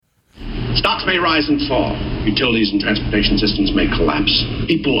Stocks may rise and fall. Utilities and transportation systems may collapse.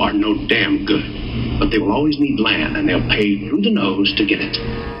 People are no damn good. But they will always need land, and they'll pay through the nose to get it.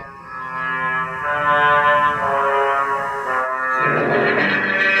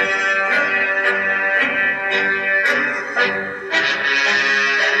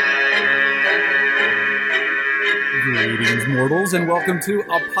 Greetings, mortals, and welcome to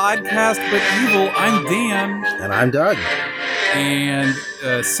A Podcast But Evil. I'm Dan. And I'm Doug. And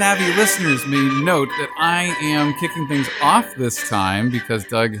savvy listeners may note that I am kicking things off this time because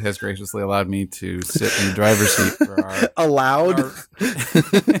Doug has graciously allowed me to sit in the driver's seat for our...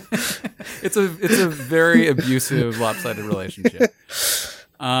 It's a very abusive, lopsided relationship.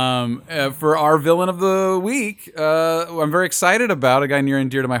 For our villain of the week, I'm very excited about a guy near and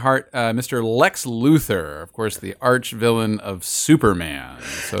dear to my heart, Mr. Lex Luthor, of course, the arch villain of Superman.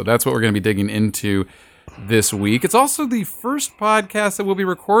 So that's what we're going to be digging into this week. It's also the first podcast that we'll be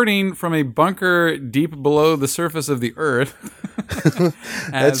recording from a bunker deep below the surface of the earth.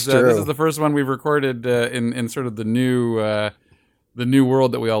 That's true. This is the first one we've recorded in sort of the new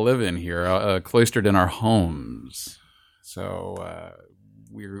world that we all live in here, cloistered in our homes. So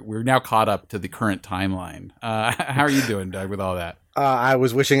we're now caught up to the current timeline. How are you doing, Doug, with all that? I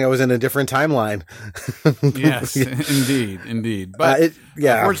was wishing I was in a different timeline. Yes, indeed. But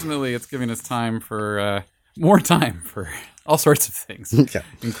unfortunately, it's giving us more time for all sorts of things,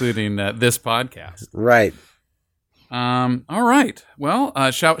 including this podcast. Right. All right.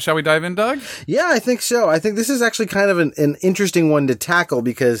 Well, shall we dive in, Doug? Yeah, I think so. I think this is actually kind of an interesting one to tackle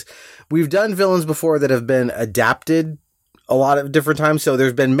because we've done villains before that have been adapted a lot of different times. So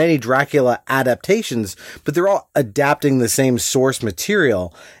there's been many Dracula adaptations, but they're all adapting the same source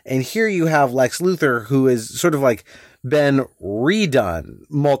material. And here you have Lex Luthor, who is sort of like been redone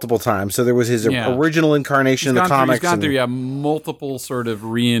multiple times. So there was his original incarnation in the comics. He's gone through multiple sort of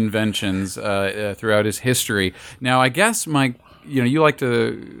reinventions throughout his history. Now, I guess you like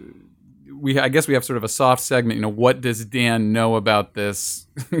to... I guess we have sort of a soft segment, what does Dan know about this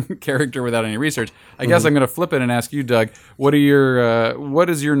character without any research? I guess I'm going to flip it and ask you, Doug, what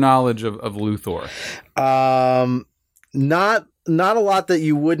is your knowledge of Luthor? Not a lot that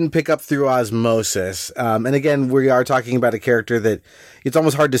you wouldn't pick up through osmosis. And again, we are talking about a character that it's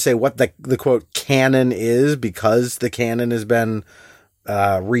almost hard to say what the quote canon is because the canon has been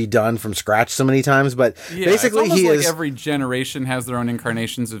redone from scratch so many times, but basically it's almost like every generation has their own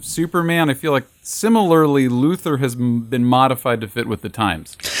incarnations of Superman. I feel like similarly Luthor has been modified to fit with the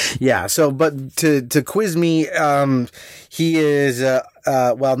times. Yeah, so but to quiz me, he is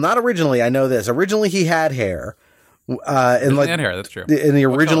not originally, I know this. Originally he had hair. He had hair, that's true. In the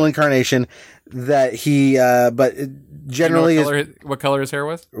original incarnation that he but generally what color his hair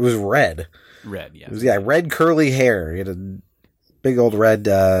was? It was red. Red, yes. It was, red curly hair. He had a big old red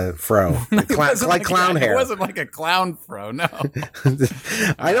fro, like clown hair. It wasn't like a clown fro, no.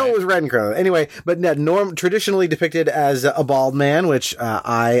 I know it was red and curly. Anyway, but traditionally depicted as a bald man, which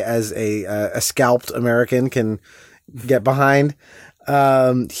I, as a scalped American, can get behind.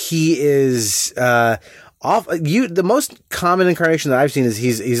 He is the most common incarnation that I've seen is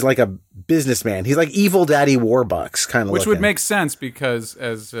he's like a businessman. He's like evil daddy Warbucks kind of Which would make sense because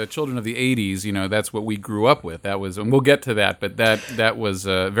as children of the 80s, that's what we grew up with. That was, and we'll get to that, but that was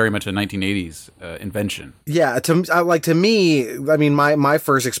very much a 1980s invention. Yeah, to me, I mean, my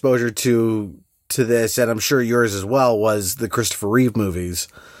first exposure to this, and I'm sure yours as well, was the Christopher Reeve movies.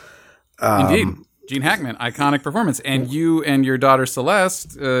 Indeed. Gene Hackman, iconic performance. And you and your daughter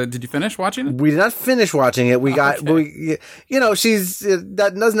Celeste, did you finish watching it? We did not finish watching it. She's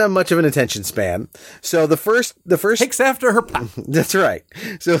that doesn't have much of an attention span. So the first takes after her pop. That's right.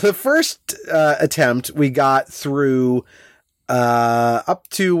 So the first attempt we got through up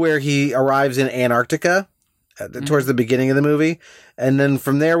to where he arrives in Antarctica towards the beginning of the movie. And then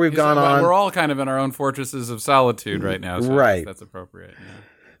from there we've gone on. We're all kind of in our own fortresses of solitude right now. So right. That's appropriate. Yeah.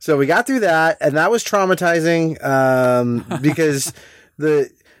 So we got through that, and that was traumatizing because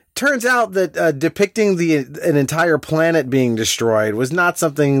turns out that depicting an entire planet being destroyed was not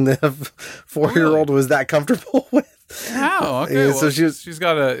something the 4-year-old was that comfortable with. Wow. Okay. Well, so she's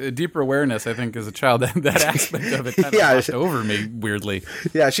got a deeper awareness, I think, as a child. That aspect of it kind of washed over me weirdly.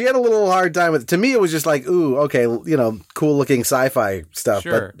 Yeah, she had a little hard time with it. To me, it was just like, ooh, okay, cool looking sci-fi stuff.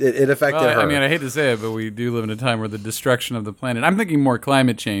 Sure. But it affected her. I mean, I hate to say it, but we do live in a time where the destruction of the planet. I'm thinking more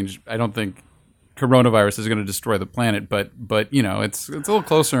climate change. I don't think coronavirus is going to destroy the planet, but it's a little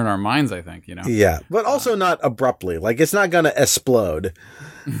closer in our minds, I think. Yeah, but also not abruptly. Like it's not going to explode.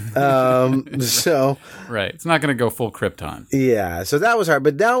 So Right. It's not going to go full Krypton. yeah, so that was hard.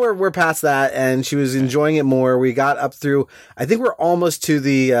 But now we're past that, and she was enjoying it more. We got up through. I think we're almost to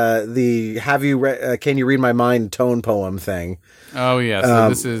the can you read my mind tone poem thing. Oh yeah, so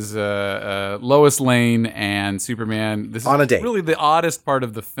this is Lois Lane and Superman. This is on a date. Really the oddest part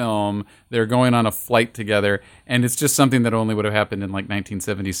of the film. They're going on a flight together, and it's just something that only would have happened in like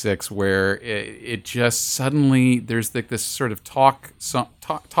 1976, where it just suddenly there's this sort of talk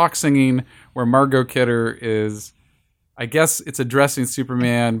singing where Margot Kidder is, I guess it's addressing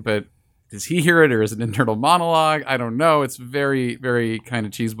Superman, but does he hear it or is it an internal monologue? I don't know. It's very, very kind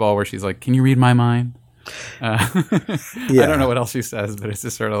of cheeseball where she's like, "Can you read my mind?" I don't know what else she says, but it's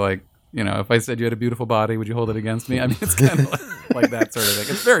just sort of like, if I said you had a beautiful body, would you hold it against me? I mean, it's kind of like that sort of thing.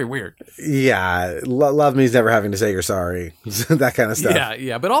 It's very weird. Yeah. Love me's never having to say you're sorry. That kind of stuff.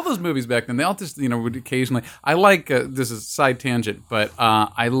 Yeah. But all those movies back then, they all just, would occasionally, I like, this is a side tangent, but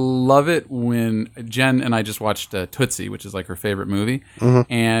I love it when Jen and I just watched Tootsie, which is like her favorite movie.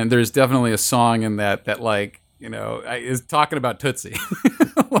 Mm-hmm. And there's definitely a song in that like, is talking about Tootsie,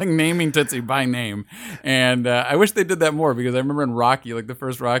 like naming Tootsie by name. And I wish they did that more, because I remember in Rocky, like the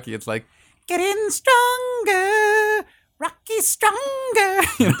first Rocky, it's like, getting stronger, Rocky stronger.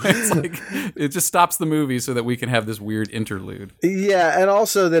 It's like, it just stops the movie so that we can have this weird interlude. Yeah, and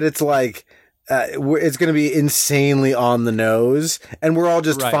also that it's like, it's going to be insanely on the nose, and we're all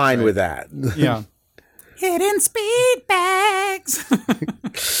just fine with that. Yeah. Hidden speed bags.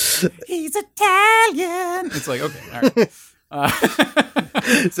 He's Italian. It's like, okay, all right.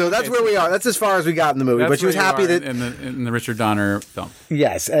 So that's where we are. That's as far as we got in the movie. But she was happy that in the Richard Donner film.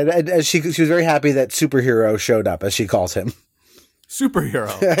 Yes, and she was very happy that superhero showed up, as she calls him. Superhero.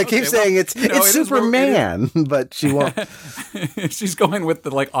 I keep saying it's Superman, but she won't. She's going with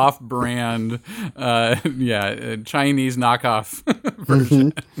the like off-brand, Chinese knockoff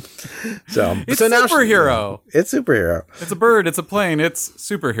version. Mm-hmm. So it's now superhero. It's superhero. It's a bird. It's a plane. It's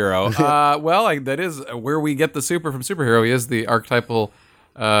superhero. That is where we get the super from superhero. He is the archetypal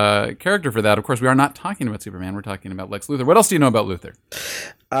character for that. Of course, we are not talking about Superman. We're talking about Lex Luthor. What else do you know about Luthor?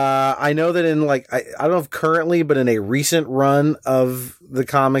 I know that in I don't know if currently, but in a recent run of the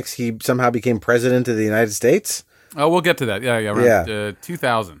comics, he somehow became president of the United States. Oh, we'll get to that. Yeah, around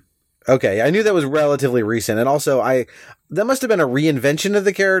 2000. Okay, I knew that was relatively recent, and also that must have been a reinvention of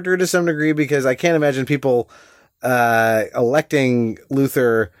the character to some degree, because I can't imagine people electing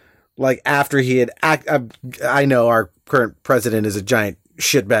Luthor like after he had I know our current president is a giant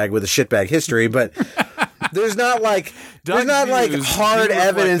shitbag with a shitbag history, but there's not like hard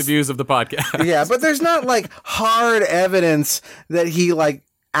evidence. The views of the podcast. Yeah, but there's not like hard evidence that he like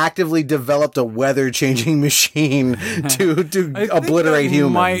actively developed a weather changing machine to obliterate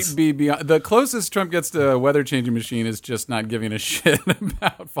humans. Might be beyond. The closest Trump gets to a weather changing machine is just not giving a shit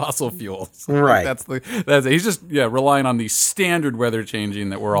about fossil fuels. Right. That's he's just relying on the standard weather changing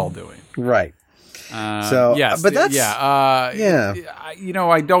that we're all doing. Right. Yes, but that's I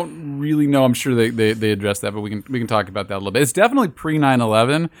don't really know. I'm sure they address that, but we can talk about that a little bit. It's definitely pre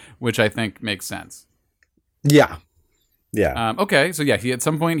 9/11, which I think makes sense. Yeah. Yeah. Okay. So he at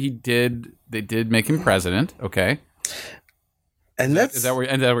some point they did make him president. Okay. And is that where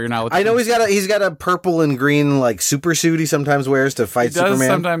you're not looking? I know he's got a purple and green like super suit he sometimes wears to fight Superman.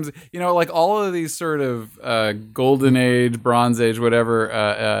 Sometimes, like all of these sort of golden age, bronze age,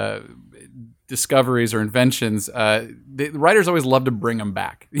 whatever discoveries or inventions, the writers always love to bring them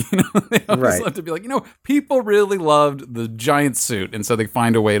back. They always love to be like, people really loved the giant suit, and so they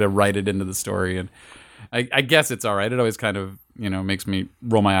find a way to write it into the story. And I guess it's all right. It always kind of makes me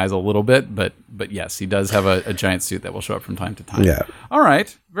roll my eyes a little bit, but yes, he does have a giant suit that will show up from time to time. Yeah. All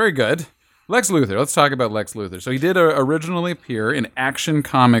right. Very good. Lex Luthor. Let's talk about Lex Luthor. So he did originally appear in Action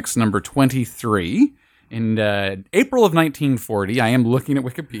Comics number 23. In April of 1940, I am looking at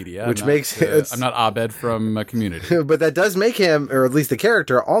Wikipedia. Which makes I'm not Abed from Community. But that does make him, or at least the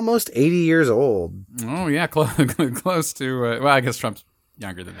character, almost 80 years old. Oh, yeah, close to, well, I guess Trump's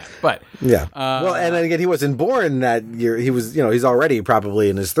younger than that. But yeah. Well, and again, he wasn't born that year. He was, he's already probably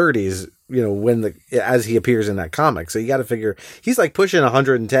in his 30s, as he appears in that comic. So you got to figure, he's like pushing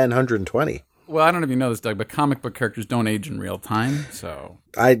 110, 120. Well, I don't know if you know this, Doug, but comic book characters don't age in real time, so...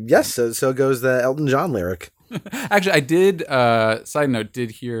 So goes the Elton John lyric. Actually, I did, side note,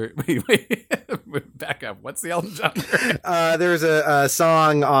 did hear... Wait, back up. What's the Elton John lyric? There's a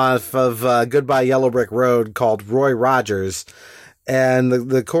song off of Goodbye Yellow Brick Road called Roy Rogers, and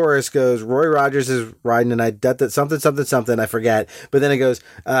the chorus goes, Roy Rogers is riding and I that something, something, something, I forget. But then it goes,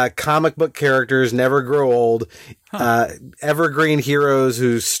 comic book characters never grow old, evergreen heroes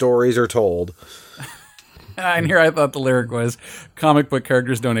whose stories are told. And here I thought the lyric was, comic book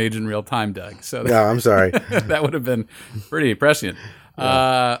characters don't age in real time, Doug. So No, I'm sorry. that would have been pretty prescient.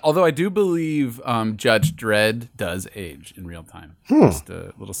 Although I do believe Judge Dredd does age in real time. Just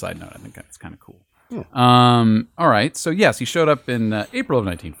a little side note. I think that's kind of cool. All right. So, yes, he showed up in April of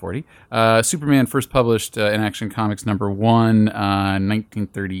 1940. Superman first published in Action Comics #1,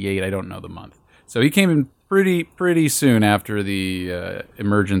 1938. I don't know the month. So he came in pretty soon after the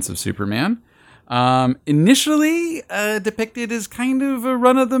emergence of Superman. Initially depicted as kind of a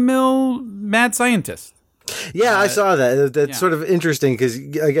run-of-the-mill mad scientist. Yeah, I saw that. That's sort of interesting because,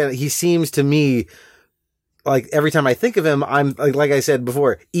 again, he seems to me like every time I think of him, I'm like I said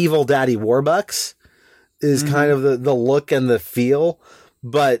before, Evil Daddy Warbucks is kind of the look and the feel,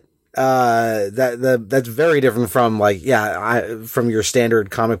 but that's very different from from your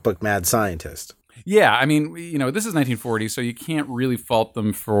standard comic book mad scientist. Yeah, I mean, this is 1940, so you can't really fault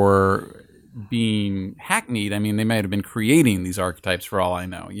them for being hackneyed. I mean, they might have been creating these archetypes for all I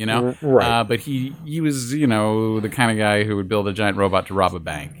know, Right. But he was, the kind of guy who would build a giant robot to rob a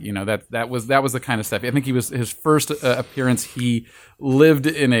bank. That was the kind of stuff. I think he was his first appearance. He lived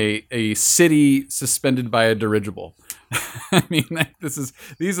in a city suspended by a dirigible. I mean,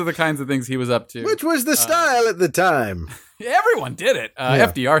 these are the kinds of things he was up to. Which was the style at the time. Everyone did it.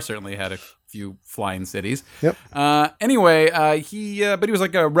 FDR certainly had a few flying cities. Yep. Anyway, he was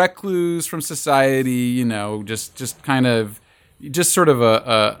like a recluse from society, just sort of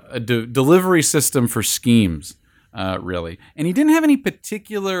a delivery system for schemes, really. And he didn't have any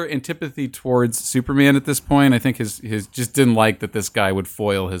particular antipathy towards Superman at this point. I think his just didn't like that this guy would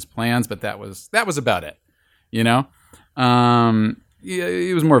foil his plans, but that was about it, He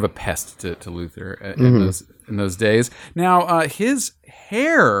was more of a pest to Luthor in those days. Now, his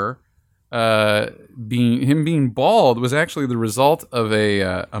hair, being bald, was actually the result of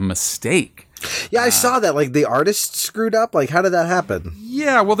a mistake. Yeah, I saw that. Like the artist screwed up. Like, how did that happen?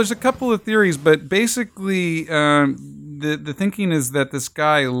 Yeah, well, there's a couple of theories, but basically, the thinking is that this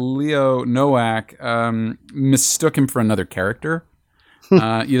guy Leo Nowak mistook him for another character,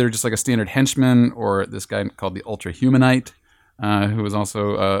 either just like a standard henchman or this guy called the Ultra Humanite, who was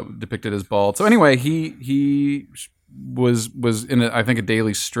also depicted as bald. So anyway, he was in I think a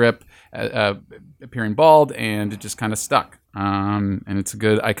daily strip appearing bald, and it just kind of stuck. And it's a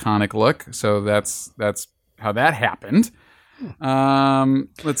good iconic look. So that's how that happened.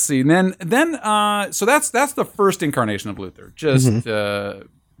 Let's see. And then so that's the first incarnation of Luthor. Just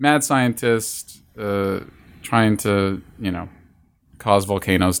mad scientist trying to cause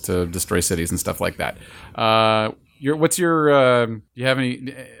volcanoes to destroy cities and stuff like that. Do you have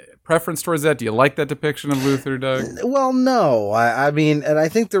any preference towards that? Do you like that depiction of Luthor, Doug? Well, no. I mean, and I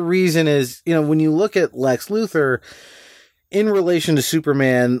think the reason is, when you look at Lex Luthor in relation to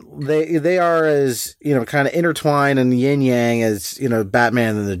Superman, they are as, kind of intertwined and yin yang as,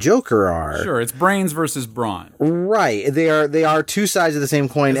 Batman and the Joker are. Sure, it's brains versus brawn. Right. They are two sides of the same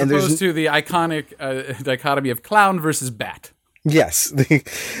coin, as opposed to the iconic dichotomy of clown versus bat. Yes,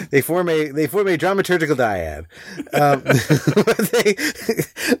 they form a dramaturgical dyad,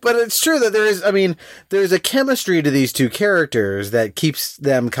 but it's true that there's a chemistry to these two characters that keeps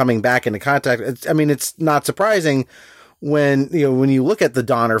them coming back into contact. It's not surprising when you look at the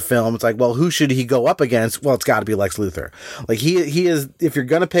Donner film. It's like, well, who should he go up against? Well, it's got to be Lex Luthor. Like he is. If you're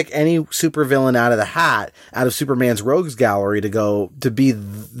gonna pick any supervillain out of the hat, out of Superman's rogues gallery to be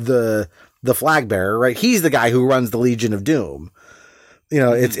the flag bearer, right? He's the guy who runs the Legion of Doom.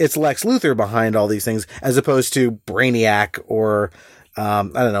 It's Lex Luthor behind all these things, as opposed to Brainiac or, I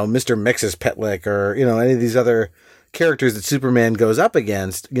don't know, Mr. Mxyzptlk or, any of these other characters that Superman goes up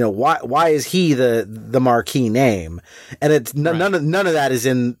against. Why is he the marquee name? And it's none of that is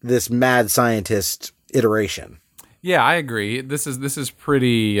in this mad scientist iteration. Yeah, I agree. This is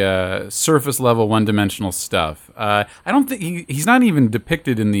pretty surface level, one dimensional stuff. I don't think he's not even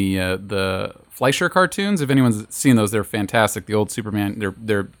depicted in the Fleischer cartoons. If anyone's seen those, they're fantastic. The old Superman,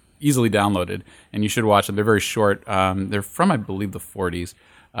 they're easily downloaded, and you should watch them. They're very short. They're from, I believe, the 40s.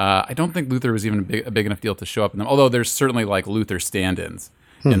 I don't think Luthor was even a big enough deal to show up in them. Although there's certainly like Luthor stand-ins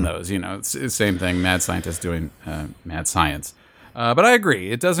in those. It's the same thing. Mad scientist doing mad science. But I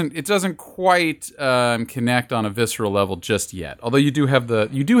agree. It doesn't quite connect on a visceral level just yet. Although you do have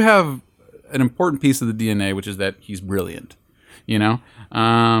an important piece of the DNA, which is that he's brilliant.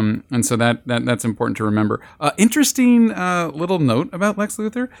 And so that's important to remember. Interesting little note about Lex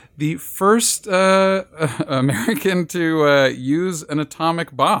Luthor: the first American to use an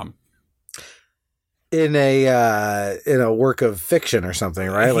atomic bomb in a work of fiction or something,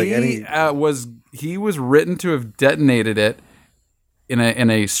 right? He was written to have detonated it in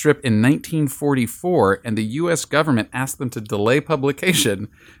a strip in 1944, and the U.S. government asked them to delay publication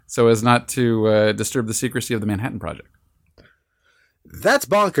so as not to disturb the secrecy of the Manhattan Project. That's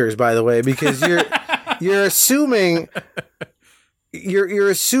bonkers, by the way, because you're assuming you're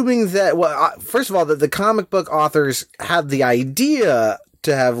assuming that, well, first of all, that the comic book authors had the idea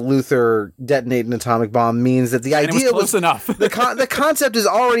to have Luthor detonate an atomic bomb means that the idea was close enough. the concept is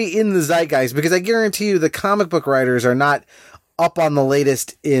already in the zeitgeist, because I guarantee you the comic book writers are not up on the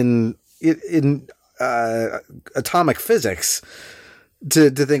latest in atomic physics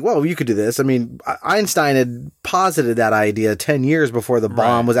to think, well, you could do this. I mean, Einstein had posited that idea 10 years before the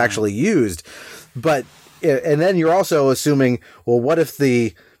bomb was actually used. But, and then you're also assuming, well, what if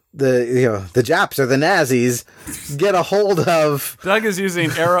the Japs or the Nazis get a hold of... Doug is using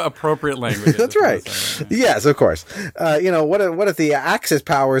era-appropriate language. That's right. Yes, of course. What if the Axis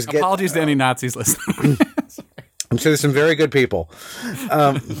powers get... Apologies to any Nazis listening. I'm sure there's some very good people.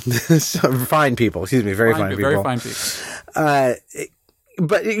 Some fine people. Excuse me. Very fine people. Very fine people.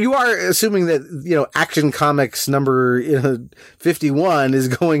 But you are assuming that, Action Comics number 51 is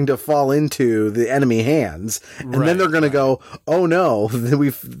going to fall into the enemy hands. And then they're going to go, oh no,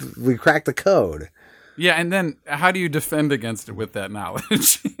 we cracked the code. Yeah, and then how do you defend against it with that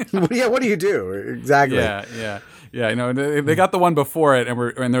knowledge? Yeah, what do you do? Exactly. Yeah. They got the one before it,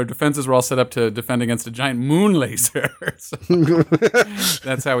 and their defenses were all set up to defend against a giant moon laser. So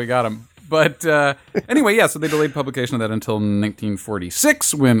that's how we got them. But anyway, so they delayed publication of that until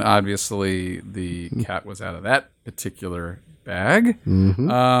 1946, when obviously the cat was out of that particular bag. Mm-hmm.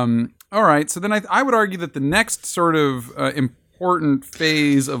 All right, so then I would argue that the next sort of important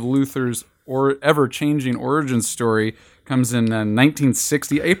phase of Luthor's ever-changing origin story comes in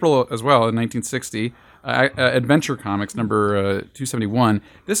 1960, April as well, in 1960, Adventure Comics number 271.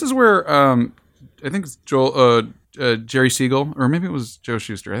 This is where I think it's Jerry Siegel, or maybe it was Joe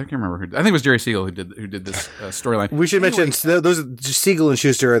Shuster. I can't remember who. I think it was Jerry Siegel who did this storyline. We should mention those Siegel and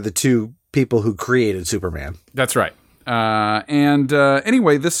Shuster are the two people who created Superman. That's right.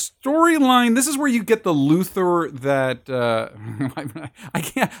 Anyway, the storyline. This is where you get the Luthor that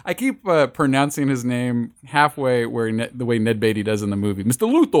I keep pronouncing his name halfway the way Ned Beatty does in the movie.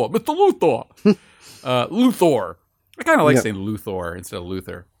 Mr. Luthor. Luthor. I kind of like saying Luthor instead of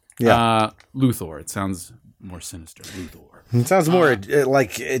Luther. Yeah. Luthor. It sounds more sinister. Luthor. It sounds more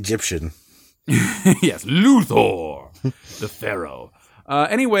like Egyptian. Yes, Luthor, the Pharaoh.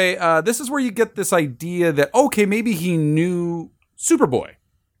 Anyway, this is where you get this idea that, okay, maybe he knew Superboy.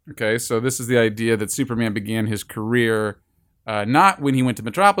 Okay, so this is the idea that Superman began his career not when he went to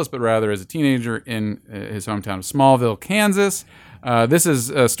Metropolis, but rather as a teenager in his hometown of Smallville, Kansas. This is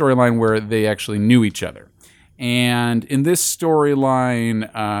a storyline where they actually knew each other. And in this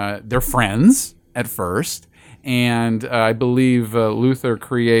storyline, they're friends at first. And I believe Luthor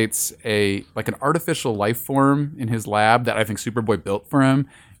creates an artificial life form in his lab that I think Superboy built for him,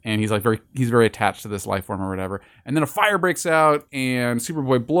 and he's very attached to this life form or whatever. And then a fire breaks out, and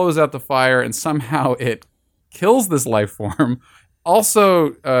Superboy blows out the fire, and somehow it kills this life form.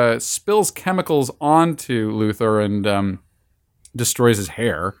 Also spills chemicals onto Luthor and destroys his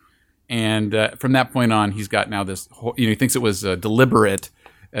hair. And from that point on, he's got now this. He thinks it was deliberate.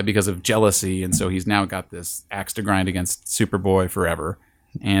 Because of jealousy, and so he's now got this axe to grind against Superboy forever.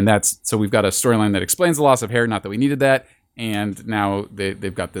 And so we've got a storyline that explains the loss of hair, not that we needed that, and now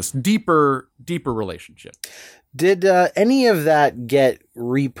they've got this deeper relationship. Did any of that get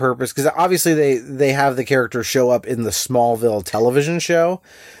repurposed? Because obviously they have the character show up in the Smallville television show.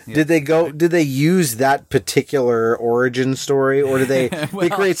 Yeah. Did they use that particular origin story, or did they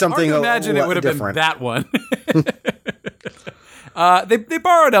create something? I imagine it would have different? Been that one. They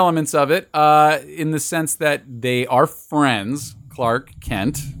borrowed elements of it in the sense that they are friends. Clark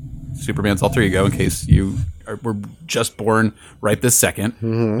Kent, Superman's alter ego, in case you were just born right this second,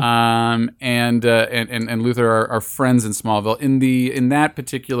 mm-hmm. and Luthor are friends in Smallville. In that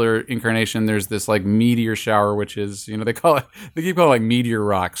particular incarnation, there's this meteor shower, which is they keep calling it meteor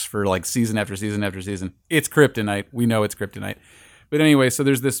rocks for season after season after season. It's kryptonite. We know it's kryptonite. But anyway, so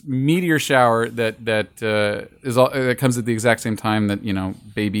there's this meteor shower that comes at the exact same time that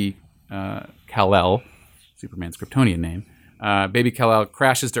baby Kal-El, Superman's Kryptonian name, baby Kal-El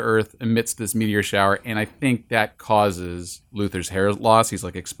crashes to Earth amidst this meteor shower, and I think that causes Luthor's hair loss. He's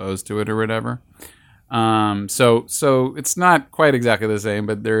exposed to it or whatever. So it's not quite exactly the same,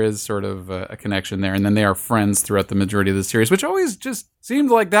 but there is sort of a connection there. And then they are friends throughout the majority of the series, which always just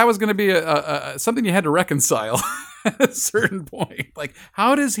seemed like that was going to be something you had to reconcile. At a certain point,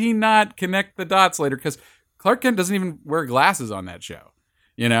 how does he not connect the dots later? Because Clark Kent doesn't even wear glasses on that show,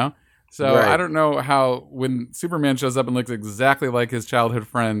 So Right. I don't know how when Superman shows up and looks exactly like his childhood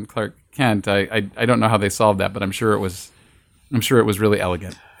friend Clark Kent, I don't know how they solved that, but I'm sure it was really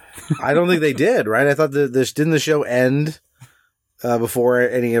elegant. I don't think they did, right? I thought didn't the show end before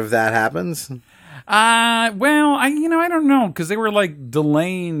any of that happens? Well, I don't know, because they were like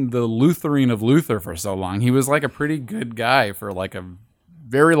delaying the Luthering of Luthor for so long. He was like a pretty good guy for like a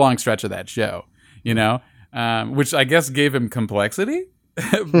very long stretch of that show, which I guess gave him complexity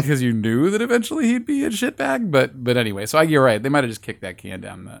because you knew that eventually he'd be a shitbag. But anyway, so you're right. They might have just kicked that can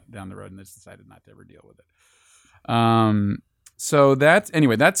down the road and just decided not to ever deal with it. So that's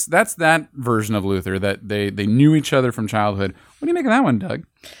that version of Luthor, that they knew each other from childhood. What do you make of that one, Doug?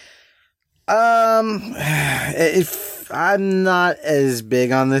 I'm not as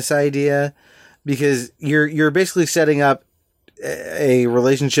big on this idea, because you're basically setting up a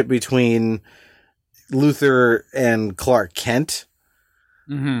relationship between Luthor and Clark Kent,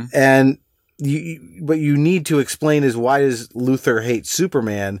 and what you need to explain is, why does Luthor hate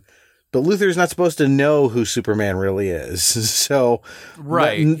Superman? But Luthor's not supposed to know who Superman really is, so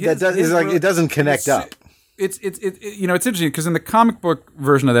right. It doesn't connect up. It's interesting because in the comic book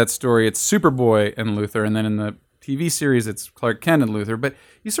version of that story, it's Superboy and Luthor, and then in the TV series, it's Clark Kent and Luthor. But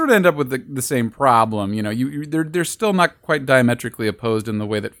you sort of end up with the same problem. They're still not quite diametrically opposed in the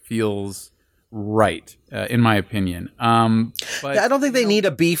way that feels right, in my opinion. But I don't think they need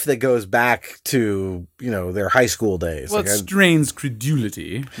a beef that goes back to their high school days. Well, it strains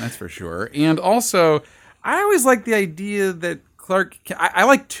credulity, that's for sure. And also, I always like the idea that I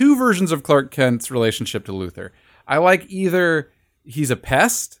like two versions of Clark Kent's relationship to Luthor. I like either he's a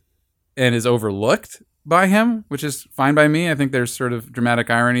pest and is overlooked by him, which is fine by me. I think there's sort of dramatic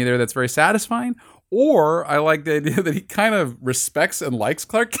irony there that's very satisfying. Or I like the idea that he kind of respects and likes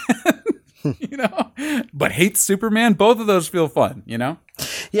Clark Kent, but hates Superman. Both of those feel fun,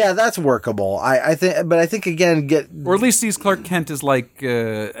 Yeah, that's workable. I think again, or at least sees Clark Kent as like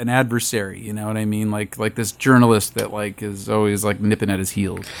an adversary. You know what I mean? Like this journalist that like is always like nipping at his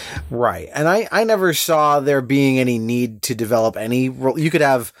heels. Right. And I never saw there being any need to develop any. You could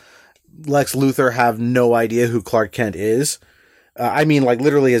have Lex Luthor have no idea who Clark Kent is. Like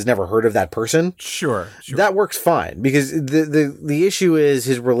literally has never heard of that person. Sure. That works fine, because the issue is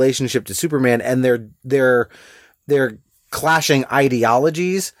his relationship to Superman and their clashing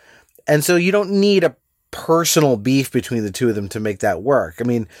ideologies, and so you don't need a personal beef between the two of them to make that work. I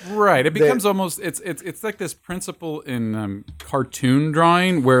mean, right? It becomes almost it's like this principle in cartoon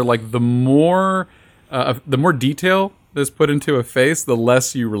drawing where like the more detail that's put into a face, the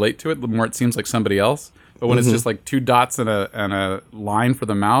less you relate to it, the more it seems like somebody else. But when it's just like two dots and a line for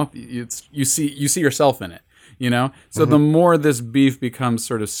the mouth, you see yourself in it, So the more this beef becomes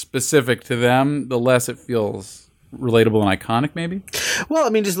sort of specific to them, the less it feels relatable and iconic, maybe. Well, I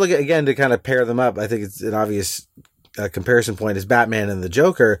mean, just look at, again, to kind of pair them up. I think it's an obvious comparison point is Batman and the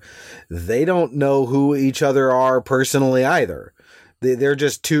Joker. They don't know who each other are personally either. They're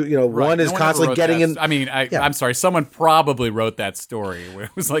just two, right. One is constantly getting in. I mean, I'm sorry. Someone probably wrote that story where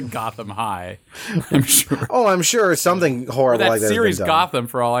it was like Gotham High. I'm sure. Oh, I'm sure something horrible like that. That series Gotham,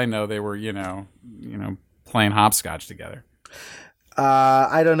 for all I know, they were, playing hopscotch together.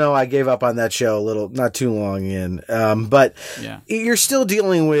 I don't know. I gave up on that show not too long in. But yeah. You're still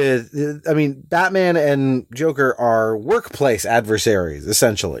dealing with, Batman and Joker are workplace adversaries,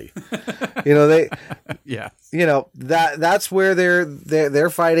 essentially. Yeah. That's where they're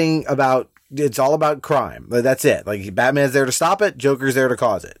fighting about. It's all about crime. That's it. Like, Batman's there to stop it. Joker's there to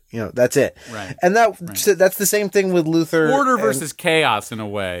cause it. That's it. Right. And that's the same thing with Luthor. Order versus chaos, in a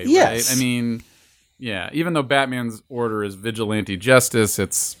way. Yes. Right? Yeah, even though Batman's order is vigilante justice,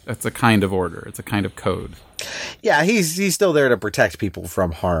 it's a kind of order. It's a kind of code. Yeah, he's still there to protect people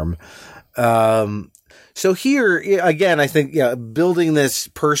from harm. So here, again, I think building this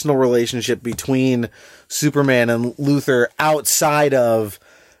personal relationship between Superman and Luthor outside of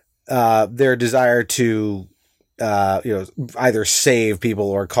their desire to either save people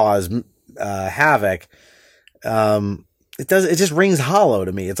or cause havoc. It just rings hollow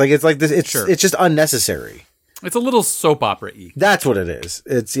to me. It's like this. It's just unnecessary. It's a little soap opera-y. That's what it is.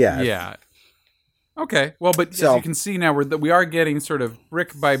 It's Yeah. Okay. Well, but as you can see now, we are getting sort of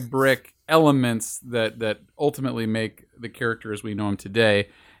brick by brick elements that ultimately make the character as we know him today.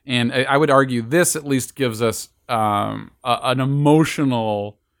 And I would argue this at least gives us an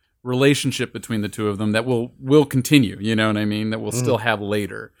emotional relationship between the two of them that will continue. You know what I mean? That we'll still have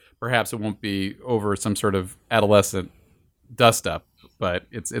later. Perhaps it won't be over some sort of adolescent dust up, but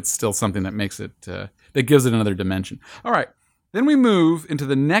it's still something that makes it that gives it another dimension. All right, Then we move into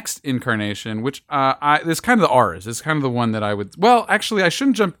the next incarnation, which is kind of the ours. It's kind of the one that I would. Well, actually, I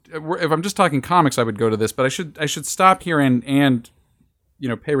shouldn't jump. If I'm just talking comics, I would go to this, but I should stop here and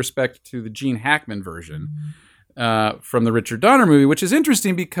pay respect to the Gene Hackman version from the Richard Donner movie, which is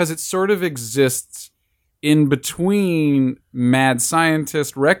interesting because it sort of exists in between mad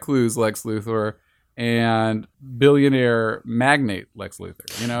scientist recluse Lex Luthor and billionaire magnate Lex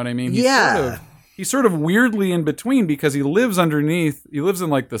Luthor. You know what I mean? He's sort of weirdly in between because he lives in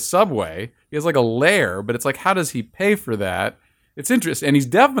like the subway. He has like a lair, but it's like, how does he pay for that? It's interesting. And he's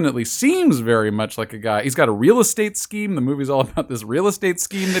definitely seems very much like a guy. He's got a real estate scheme. The movie's all about this real estate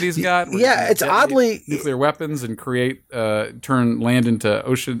scheme that he's got. Yeah, it's oddly nuclear weapons and turn land into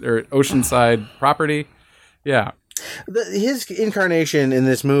oceanside property. Yeah. His incarnation in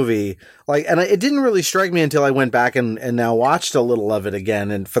this movie, it didn't really strike me until I went back and now watched a little of it again,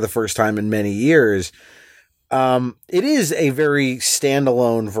 and for the first time in many years. It is a very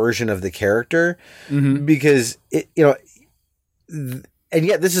standalone version of the character because and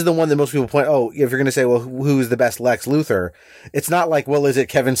yet this is the one that most people point, if you're going to say, well, who's the best Lex Luthor? It's not like, well, is it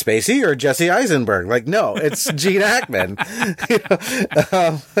Kevin Spacey or Jesse Eisenberg? Like, no, it's Gene Hackman.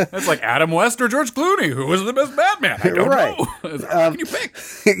 It's like Adam West or George Clooney. Who was the best Batman? I don't know. How can you pick?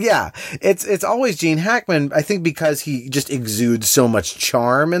 Yeah, it's always Gene Hackman, I think, because he just exudes so much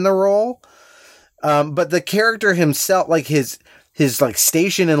charm in the role. But the character himself, like his like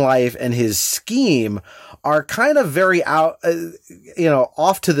station in life and his scheme are kind of very off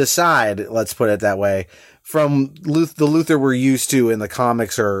to the side, let's put it that way, from the Luthor we're used to in the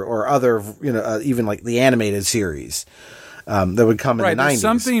comics or other, even like the animated series that would come in the 90s. There's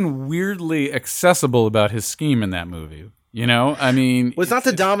something weirdly accessible about his scheme in that movie. I mean, it's not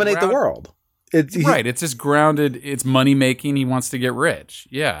to dominate the world. It's just grounded. It's money making. He wants to get rich.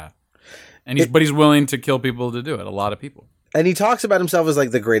 Yeah, but he's willing to kill people to do it. A lot of people. And he talks about himself as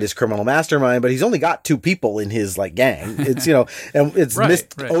like the greatest criminal mastermind, but he's only got 2 people in his like gang. It's, and it's Miss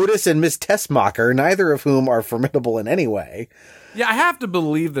Otis and Miss Tessmacher, neither of whom are formidable in any way. Yeah, I have to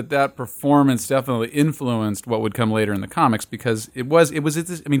believe that performance definitely influenced what would come later in the comics because it was I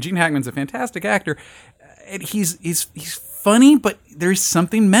mean, Gene Hackman's a fantastic actor. And he's funny, but there's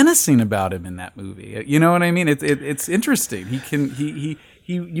something menacing about him in that movie. You know what I mean? It's interesting.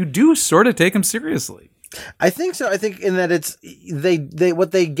 You do sort of take him seriously. I think so. I think in that it's they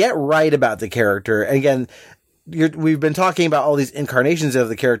what they get right about the character. Again, we've been talking about all these incarnations of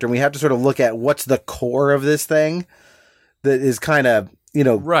the character, and we have to sort of look at what's the core of this thing that is kind of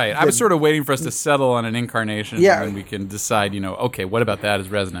right. I was sort of waiting for us to settle on an incarnation, and then we can decide. Okay, what about that is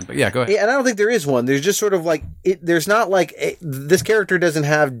resonant? But yeah, go ahead. Yeah, and I don't think there is one. There's just sort of like there's not like this character doesn't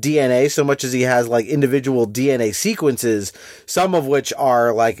have DNA so much as he has like individual DNA sequences, some of which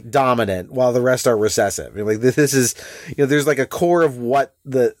are like dominant while the rest are recessive. Like this is there's like a core of what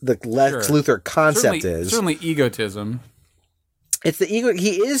the Lex Luthor concept is. Certainly egotism. It's the ego.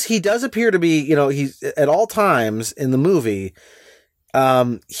 He does appear to be he's at all times in the movie.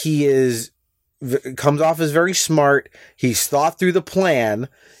 He comes off as very smart. He's thought through the plan,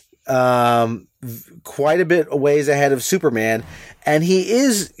 quite a bit ways ahead of Superman. And he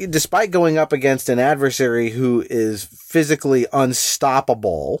is, despite going up against an adversary who is physically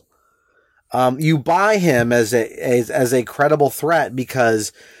unstoppable, you buy him as a credible threat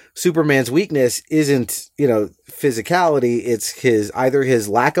because Superman's weakness isn't, physicality. It's either his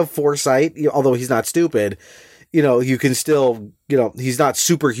lack of foresight, although he's not stupid. You can still, he's not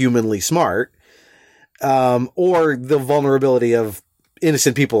superhumanly smart, or the vulnerability of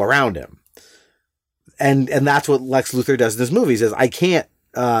innocent people around him. And that's what Lex Luthor does in this movie. He says, I can't,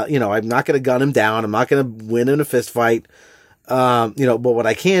 I'm not going to gun him down. I'm not going to win in a fist fight. But what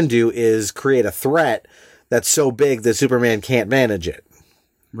I can do is create a threat that's so big that Superman can't manage it.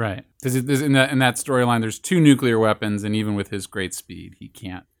 Right. Because in that storyline, there's 2 nuclear weapons, and even with his great speed, he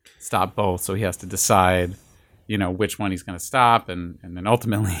can't stop both. So he has to decide which one he's going to stop, and then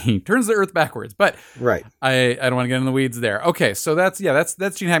ultimately he turns the Earth backwards. But right, I don't want to get in the weeds there. Okay, so that's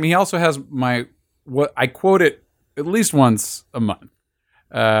Gene Hackman. He also has what I quote it at least once a month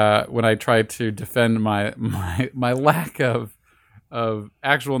when I try to defend my lack of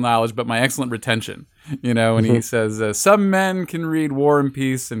actual knowledge, but my excellent retention. When he says some men can read War and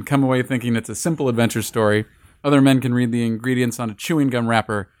Peace and come away thinking it's a simple adventure story. Other men can read the ingredients on a chewing gum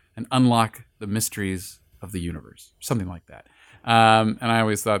wrapper and unlock the mysteries of the universe, something like that. And I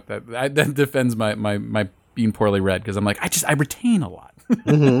always thought that defends my being poorly read because I'm like, I retain a lot.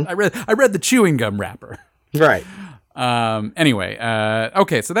 I read the chewing gum wrapper. Right. Anyway,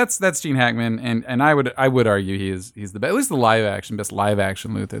 okay, so that's Gene Hackman, and I would argue he's the best, at least the best live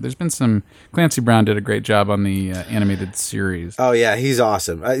action Luthor. There's been some Clancy Brown did a great job on the animated series. Oh yeah, he's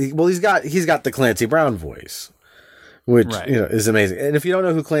awesome. Well, he's got the Clancy Brown voice, which is amazing. And if you don't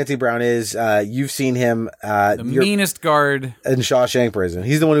know who Clancy Brown is, you've seen him the meanest guard in Shawshank Prison.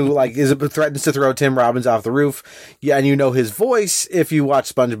 He's the one who threatens to throw Tim Robbins off the roof. Yeah, and you know his voice if you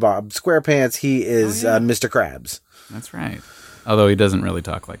watch SpongeBob SquarePants. He is Mr. Krabs. That's right. Although he doesn't really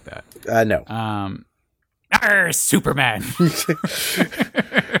talk like that. No. Superman.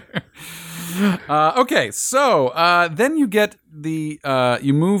 Okay, so then you get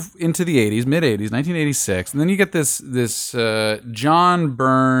you move into the 80s, mid-80s, 1986, and then you get this John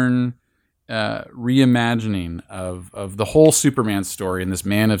Byrne reimagining of the whole Superman story in this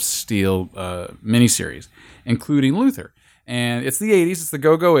Man of Steel miniseries, including Luthor. And it's the 80s, it's the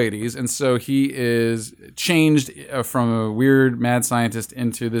go-go 80s, and so he is changed from a weird mad scientist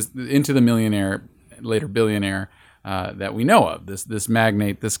into the millionaire, later billionaire that we know of. This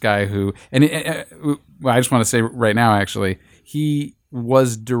magnate, this guy who, I just want to say right now, actually, he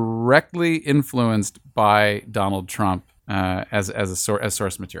was directly influenced by Donald Trump as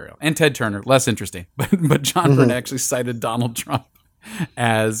source material, and Ted Turner, less interesting, but John Byrne actually cited Donald Trump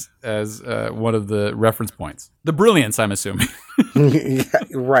as one of the reference points. The brilliance, I'm assuming. Yeah,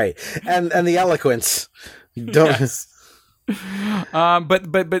 right, and the eloquence. Yes. But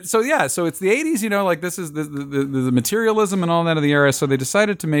so it's the 80s. Like this is the materialism and all that of the era. So they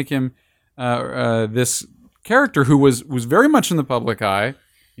decided to make him this character who was very much in the public eye.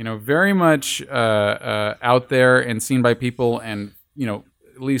 Very much out there and seen by people, and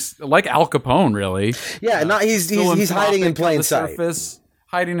at least like Al Capone, really. Yeah, he's hiding in plain sight.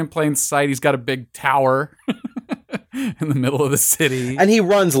 Hiding in plain sight. He's got a big tower in the middle of the city, and he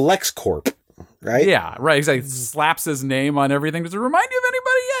runs LexCorp, right? Yeah, right. He's like slaps his name on everything. Does it remind you of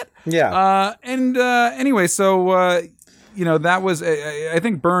anybody yet? Yeah. Anyway, so that was I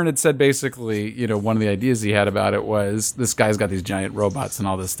think Byrne had said basically, one of the ideas he had about it was this guy's got these giant robots and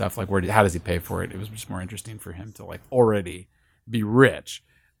all this stuff. Like, how does he pay for it? It was just more interesting for him to already be rich.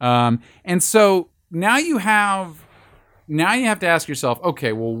 And so now you have to ask yourself,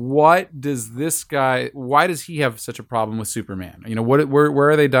 okay, well, why does he have such a problem with Superman? Where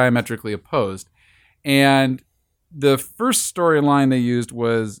are they diametrically opposed? And the first storyline they used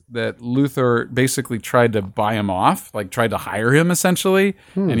was that Luthor basically tried to buy him off, tried to hire him essentially,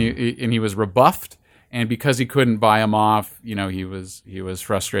 and he was rebuffed. And because he couldn't buy him off, he was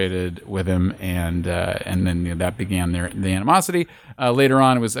frustrated with him, and then that began the animosity. Later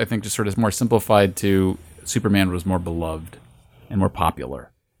on, it was, I think, just sort of more simplified to Superman was more beloved and more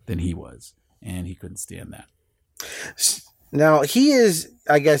popular than he was, and he couldn't stand that. Now he is,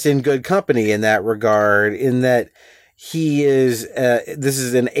 I guess, in good company in that regard, in that he is. This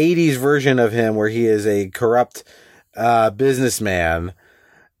is an '80s version of him where he is a corrupt businessman.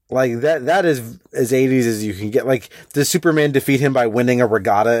 Like that is as 80s as you can get. Like, does Superman defeat him by winning a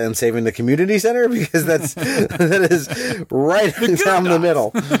regatta and saving the community center? Because that is right down the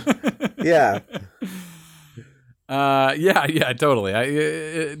middle. Yeah. Yeah,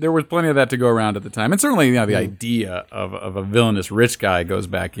 totally. There was plenty of that to go around at the time, and certainly, the idea of a villainous rich guy goes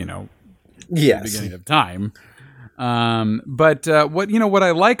back, to the beginning of time. But what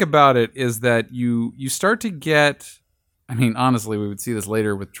I like about it is that you start to get. I mean, honestly, we would see this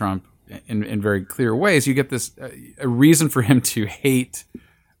later with Trump in very clear ways. You get this a reason for him to hate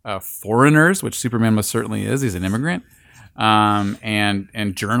foreigners, which Superman most certainly is. He's an immigrant,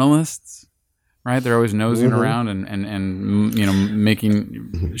 and journalists, right? They're always nosing around and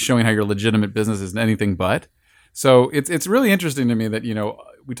showing how your legitimate business is anything but. So it's really interesting to me that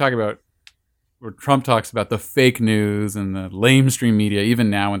we talk about. Where Trump talks about the fake news and the lamestream media,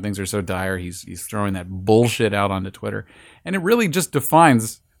 even now when things are so dire, he's throwing that bullshit out onto Twitter, and it really just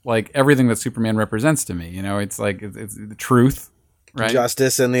defines everything that Superman represents to me. It's it's the truth, right?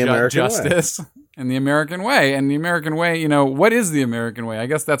 Justice and the American way. Justice and the American way, and the American way. What is the American way? I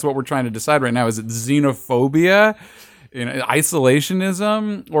guess that's what we're trying to decide right now. Is it xenophobia?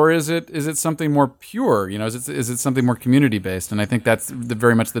 Isolationism, or is it something more pure? Is it something more community based? And I think that's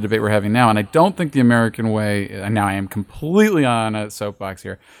very much the debate we're having now. And I don't think the American way. And now I am completely on a soapbox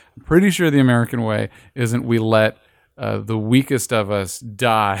here. I'm pretty sure the American way isn't we let the weakest of us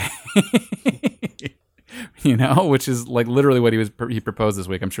die. Which is literally what he proposed this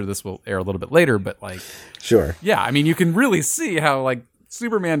week. I'm sure this will air a little bit later, but sure, yeah. I mean, you can really see how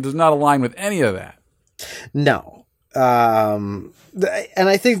Superman does not align with any of that. No. And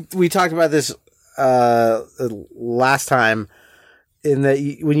I think we talked about this last time, in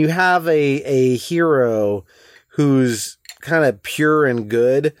that when you have a hero who's kind of pure and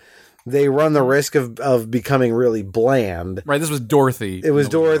good, they run the risk of becoming really bland. Right, this was Dorothy. It was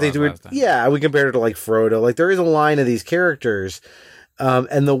Dorothy. We compared her to like Frodo. Like there is a line of these characters,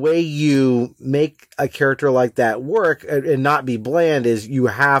 and the way you make a character like that work and not be bland is you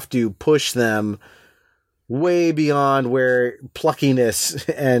have to push them way beyond where pluckiness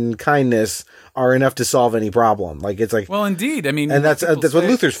and kindness are enough to solve any problem. Like it's like, well, indeed. I mean, and that's what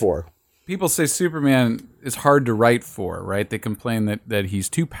Luthor's for. People say Superman is hard to write for, right? They complain that he's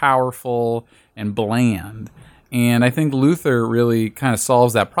too powerful and bland. And I think Luthor really kind of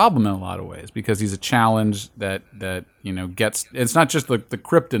solves that problem in a lot of ways because he's a challenge that gets. It's not just the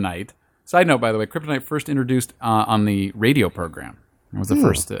kryptonite. Side note, by the way, kryptonite first introduced on the radio program. It was the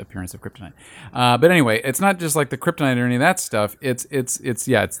first appearance of kryptonite. But anyway, it's not just like the kryptonite or any of that stuff. It's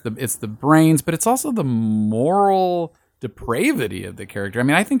the brains, but it's also the moral depravity of the character. I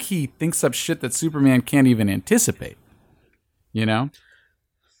mean, I think he thinks up shit that Superman can't even anticipate. You know?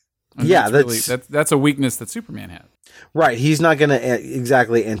 And yeah, that's a weakness that Superman has. Right. He's not going to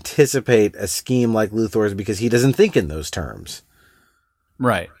exactly anticipate a scheme like Luthor's because he doesn't think in those terms.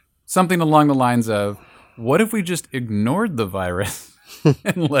 Right. Something along the lines of, what if we just ignored the virus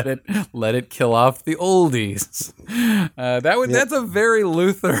and let it kill off the oldies? That's a very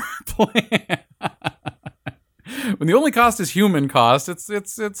Luthor plan. When the only cost is human cost, it's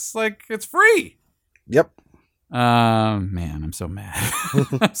like it's free. Yep. Man, I'm so mad.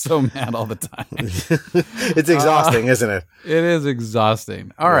 I'm so mad all the time. It's exhausting, isn't it? It is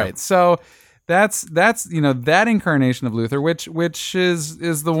exhausting. All right, so that's that incarnation of Luthor, which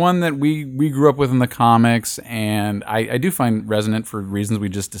is the one that we grew up with in the comics, and I do find resonant for reasons we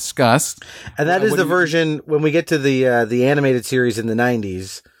just discussed. And that is the version when we get to the animated series in the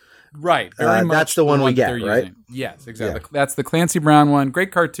 90s. Right. Very much that's the one we get, right? Using. Yes, exactly. Yeah. That's the Clancy Brown one.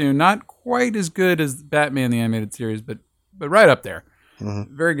 Great cartoon. Not quite as good as Batman the Animated Series, but right up there.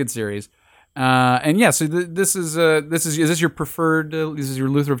 Mm-hmm. Very good series. And yeah, so this is this your preferred? Is this your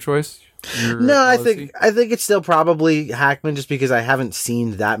Luthor of choice? No, I think it's still probably Hackman, just because I haven't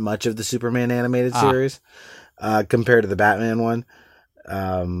seen that much of the Superman animated series compared to the Batman one.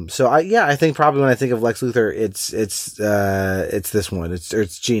 I think probably when I think of Lex Luthor, it's this one.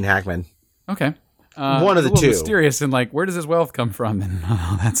 It's Gene Hackman. Okay. One of the two. Mysterious and like, where does his wealth come from and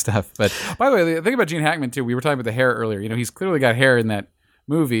all that stuff. But by the way, the thing about Gene Hackman too, we were talking about the hair earlier. You know, he's clearly got hair in that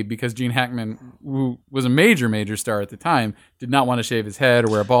movie because Gene Hackman, who was a major star at the time, did not want to shave his head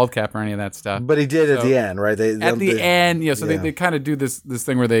or wear a bald cap or any of that stuff. But he did at the end, right? They kind of do this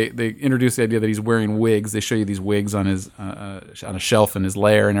thing where they introduce the idea that he's wearing wigs. They show you these wigs on his on a shelf in his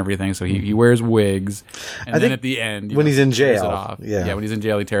lair and everything. So he wears wigs, and then at the end, when he's in jail, when he's in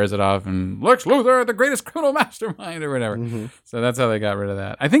jail, he tears it off, and Lex Luthor, the greatest criminal mastermind, or whatever. Mm-hmm. So that's how they got rid of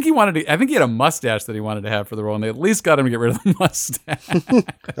that. I think he had a mustache that he wanted to have for the role, and they at least got him to get rid of the mustache.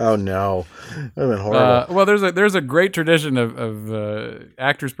 Oh no, that would have been horrible. Well, there's a great tradition of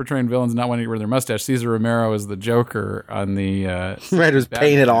actors portraying villains not wanting to get rid of their mustache. Cesar Romero is the Joker on the right. It was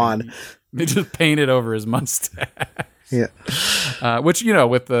painted on. They just painted over his mustache. Yeah, which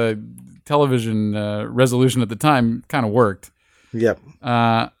with the television resolution at the time kind of worked. Yep.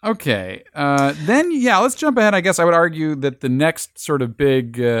 Okay. Then let's jump ahead. I guess I would argue that the next sort of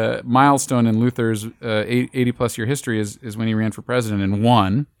big milestone in Luthor's 80-plus year history is when he ran for president and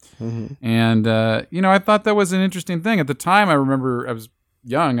won. Mm-hmm. And I thought that was an interesting thing at the time. I remember I was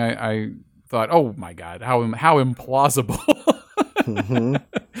young. I thought, oh my God, how implausible mm-hmm.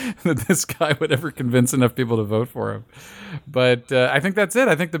 that this guy would ever convince enough people to vote for him. But I think that's it.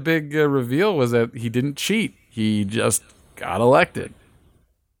 I think the big reveal was that he didn't cheat. He just got elected.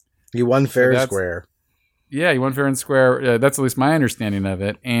 He won fair and square. Yeah, he won fair and square. That's at least my understanding of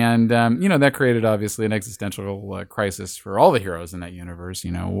it. And, that created obviously an existential crisis for all the heroes in that universe.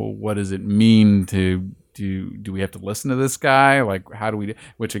 What does it mean do we have to listen to this guy? Like, how do we,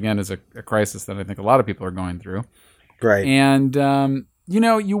 which again is a crisis that I think a lot of people are going through. Right. And,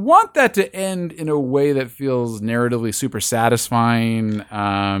 you want that to end in a way that feels narratively super satisfying,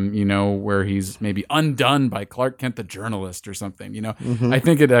 where he's maybe undone by Clark Kent, the journalist or something, Mm-hmm. I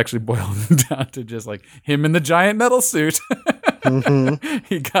think it actually boiled down to just like him in the giant metal suit. Mm-hmm.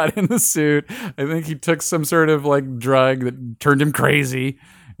 He got in the suit. I think he took some sort of like drug that turned him crazy,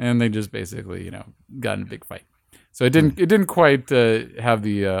 and they just basically, got in a big fight. So it didn't quite have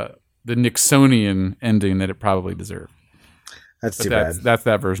the Nixonian ending that it probably deserved. That's too bad. That's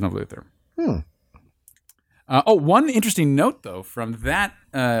that version of Luthor. One interesting note, though, from that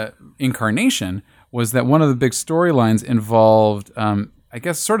incarnation was that one of the big storylines involved, I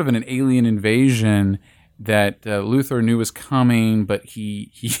guess, sort of an alien invasion that Luthor knew was coming, but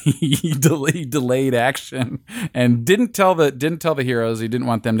he delayed action and didn't tell the heroes. He didn't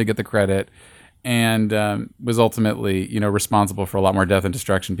want them to get the credit, and was ultimately responsible for a lot more death and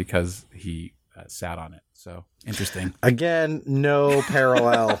destruction because he sat on it. So interesting. Again, no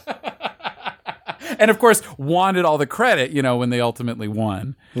parallel. And of course, wanted all the credit, when they ultimately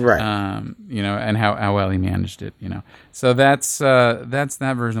won, right? And how well he managed it, So that's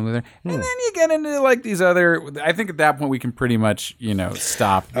that version of Luthor. And then you get into like these other. I think at that point we can pretty much,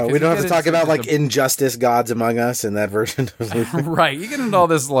 stop. We don't have to talk about like Injustice, Gods Among Us, and that version of Luthor. Right. You get into all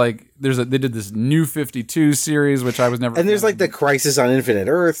this like they did this New 52 series, which I was never. And there's like the Crisis on Infinite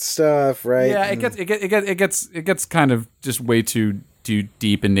Earth stuff, right? Yeah, it gets kind of just way too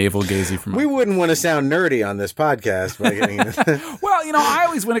deep and navel-gazing from. We wouldn't want to sound nerdy on this podcast by getting into Well, I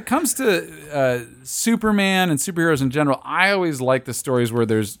always, when it comes to Superman and superheroes in general, I always like the stories where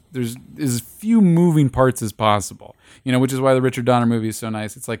there's as few moving parts as possible. Which is why the Richard Donner movie is so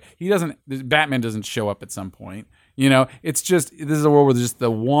nice. It's like Batman doesn't show up at some point. It's just, this is a world where there's just the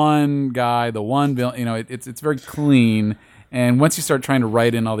one guy, the one villain. It's very clean. And once you start trying to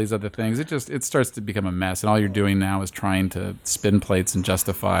write in all these other things, it starts to become a mess. And all you're doing now is trying to spin plates and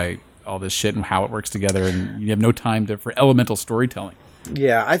justify all this shit and how it works together. And you have no time for elemental storytelling.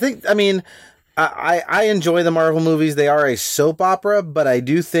 Yeah, I enjoy the Marvel movies. They are a soap opera, but I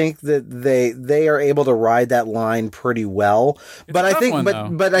do think that they are able to ride that line pretty well. But I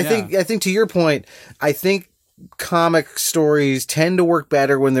think, I think to your point, I think comic stories tend to work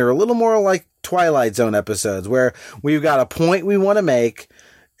better when they're a little more like Twilight Zone episodes, where we've got a point we want to make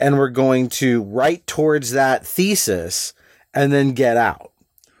and we're going to write towards that thesis and then get out.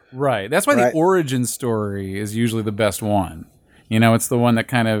 Right. That's why the origin story is usually the best one. It's the one that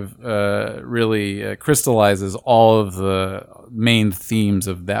kind of really crystallizes all of the main themes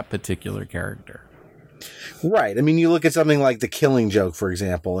of that particular character. Right. I mean, you look at something like The Killing Joke, for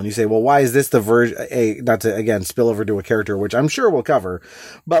example, and you say, well, why is this the version, not to, again, spill over to a character, which I'm sure we'll cover,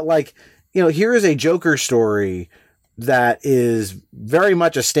 but like, here is a Joker story that is very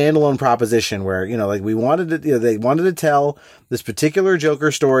much a standalone proposition where, like we wanted to, they wanted to tell this particular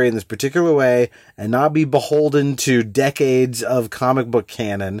Joker story in this particular way and not be beholden to decades of comic book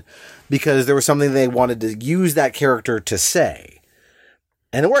canon because there was something they wanted to use that character to say.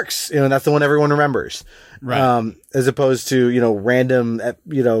 And it works. That's the one everyone remembers. Right. As opposed to, random,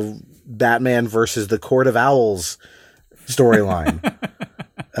 Batman versus the Court of Owls storyline.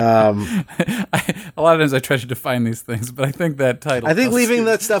 A lot of times I try to define these things, but I think that title. I think leaving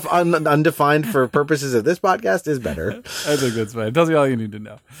that stuff undefined for purposes of this podcast is better. I think that's fine. It tells you all you need to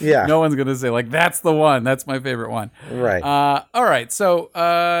know. Yeah. No one's going to say, like, that's the one. That's my favorite one. Right. All right. So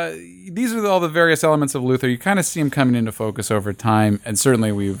these are all the various elements of Luthor. You kind of see him coming into focus over time, and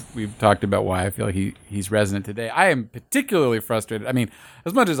certainly we've talked about why I feel like he's resonant today. I am particularly frustrated. I mean,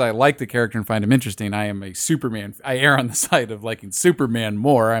 as much as I like the character and find him interesting, I am a Superman. I err on the side of liking Superman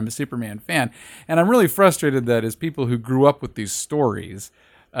more. I'm a Superman fan. And I'm really frustrated that as people who grew up with these stories,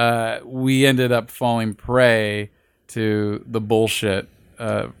 we ended up falling prey to the bullshit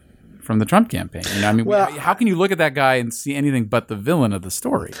from the Trump campaign. How can you look at that guy and see anything but the villain of the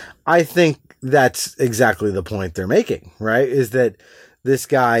story? I think that's exactly the point they're making, right? Is that this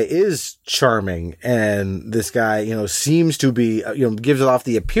guy is charming and this guy, seems to be, gives off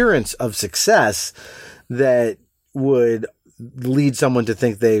the appearance of success that would lead someone to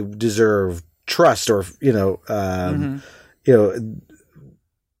think they deserve trust or,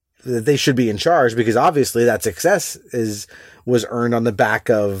 that they should be in charge because obviously that success was earned on the back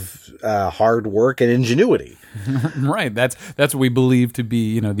of hard work and ingenuity. Right. That's what we believe to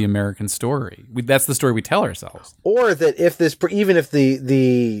be, the American story. That's the story we tell ourselves. Or that even if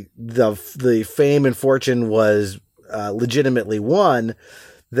the fame and fortune was legitimately won,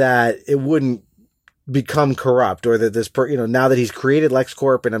 that it wouldn't become corrupt, or that now that he's created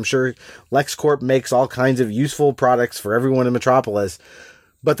LexCorp, and I'm sure LexCorp makes all kinds of useful products for everyone in Metropolis,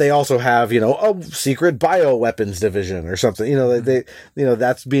 but they also have, a secret bioweapons division or something,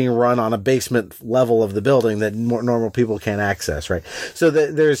 that's being run on a basement level of the building that normal people can't access. Right. So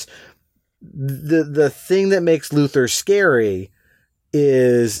there's the thing that makes Luthor scary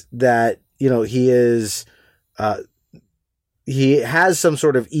is that, he has some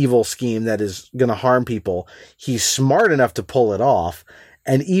sort of evil scheme that is going to harm people. He's smart enough to pull it off.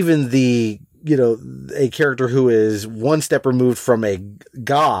 And even a character who is one step removed from a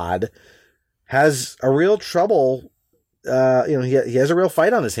god has a real trouble. He has a real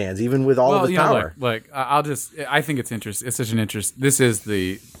fight on his hands, even with all of his power. I think it's interesting. It's such an interest. This is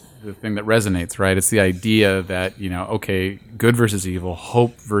the thing that resonates, right? It's the idea that, okay, good versus evil,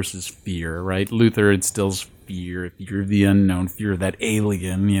 hope versus fear, right? Luthor instills fear of the unknown, fear of that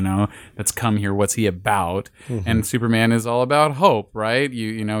alien, that's come here. What's he about? Mm-hmm. And Superman is all about hope, right?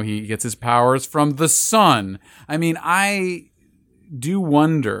 He gets his powers from the sun. I mean, I do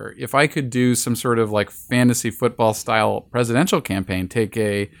wonder if I could do some sort of like fantasy football style presidential campaign, take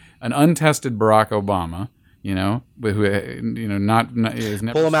an untested Barack Obama, who not is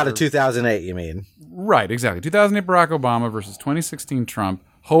never pull him out of 2008. You mean? Right, exactly. 2008 Barack Obama versus 2016 Trump.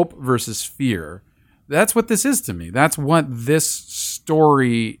 Hope versus fear. That's what this is to me. That's what this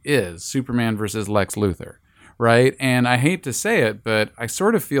story is. Superman versus Lex Luthor, right? And I hate to say it, but I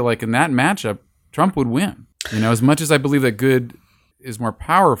sort of feel like in that matchup, Trump would win. As much as I believe that good is more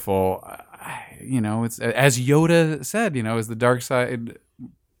powerful, it's as Yoda said, is the dark side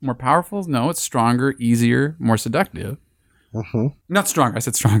more powerful? No, it's stronger, easier, more seductive. Mm-hmm. Not stronger. I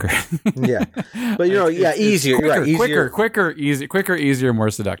said stronger. Yeah, but easier. Quicker, right, easier. quicker, easier, more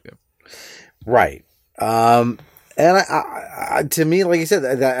seductive. Right. And I, to me, like you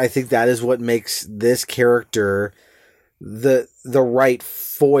said, I think that is what makes this character the right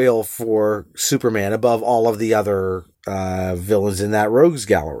foil for Superman above all of the other villains in that rogues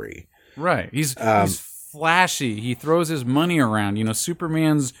gallery. Right. He's flashy. He throws his money around.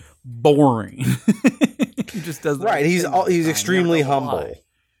 Superman's boring. He just does. Right. He's extremely humble.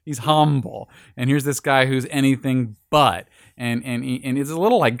 He's humble, and here's this guy who's anything but. And it's a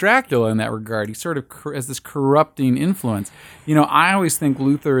little like Dracula in that regard. He sort of has this corrupting influence. I always think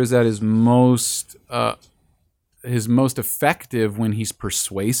Luthor is at his most effective when he's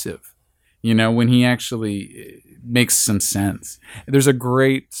persuasive. When he actually makes some sense. There's a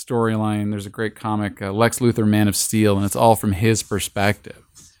great storyline. There's a great comic, Lex Luthor, Man of Steel, and it's all from his perspective.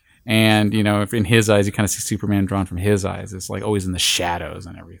 And, if in his eyes, you kind of see Superman drawn from his eyes. It's like always in the shadows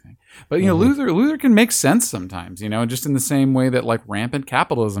and everything. But, Luthor can make sense sometimes, just in the same way that like rampant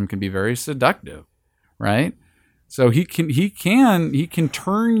capitalism can be very seductive, right? So he can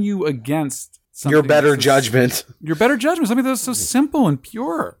turn you against something. Your better judgment, something that's so simple and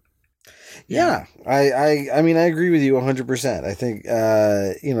pure. Yeah. I mean, I agree with you 100%. I think,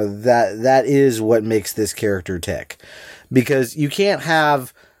 that is what makes this character tick, because you can't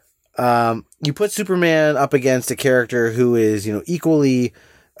have, you put Superman up against a character who is, equally,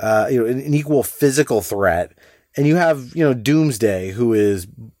 an equal physical threat. And you have, Doomsday, who is,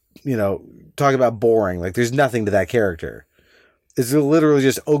 talk about boring. Like there's nothing to that character. It's literally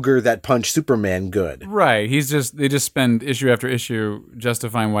just ogre that punched Superman good. Right. They just spend issue after issue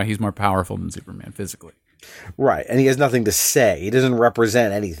justifying why he's more powerful than Superman physically. Right. And he has nothing to say. He doesn't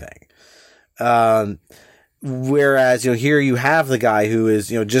represent anything. Whereas, here you have the guy who is,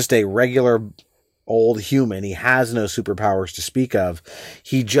 just a regular old human. He has no superpowers to speak of.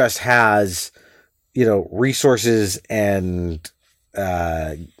 He just has, resources and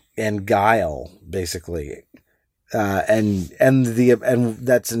guile, basically. And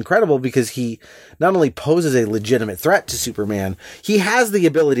that's incredible because he not only poses a legitimate threat to Superman, he has the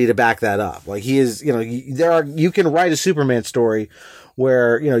ability to back that up. Like he is, you can write a Superman story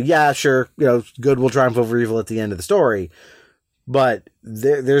where, sure, good will triumph over evil at the end of the story, but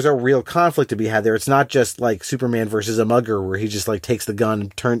there's a real conflict to be had there. It's not just like Superman versus a mugger where he just like takes the gun,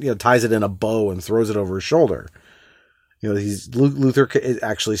 ties it in a bow and throws it over his shoulder. Luthor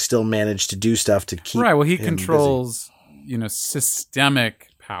actually still managed to do stuff to keep right. Well, he him controls, systemic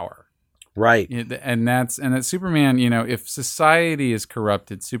power, right? And that Superman, if society is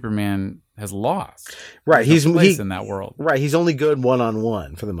corrupted, Superman has lost. Right, he's in that world. Right, he's only good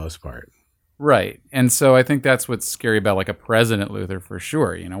 1-on-1 for the most part. Right, and so I think that's what's scary about like a President Luthor for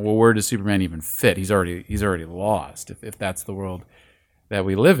sure. Well, where does Superman even fit? He's already lost if that's the world that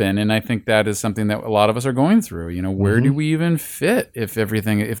we live in. And I think that is something that a lot of us are going through. Where do we even fit if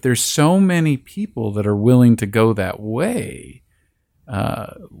there's so many people that are willing to go that way?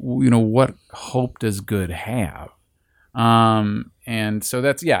 What hope does good have? And so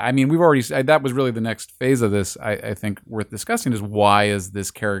that's, we've already, that was really the next phase of this, I think worth discussing is why is this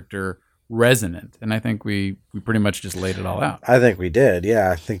character resonant? And I think we pretty much just laid it all out. I think we did.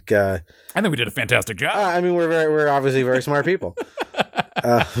 Yeah. I think we did a fantastic job. We're obviously very smart people.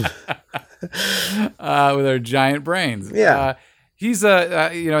 With our giant brains. Yeah. He's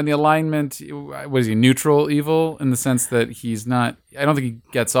in the alignment, what is he, neutral evil in the sense that he's not, I don't think he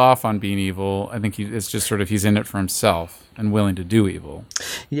gets off on being evil. I think it's just sort of, he's in it for himself and willing to do evil.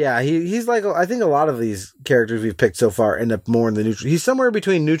 Yeah. He's like, I think a lot of these characters we've picked so far end up more in the neutral. He's somewhere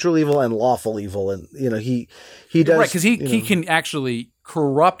between neutral evil and lawful evil. And, he does. Right. Cause he can actually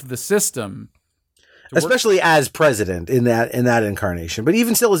corrupt the system especially as president in that incarnation. But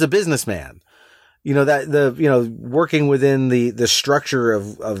even still as a businessman, working within the structure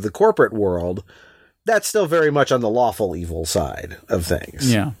of the corporate world, that's still very much on the lawful evil side of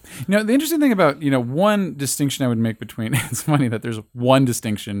things. Yeah. The interesting thing about, one distinction I would make between, it's funny that there's one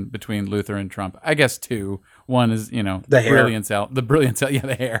distinction between Luthor and Trump. I guess two. One is, the brilliance out,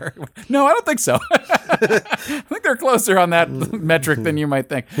 the hair. No, I don't think so. I think they're closer on that metric than you might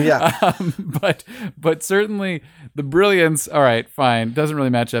think. Yeah. But certainly the brilliance, all right, fine, doesn't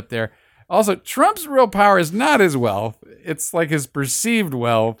really match up there. Also, Trump's real power is not his wealth. It's like his perceived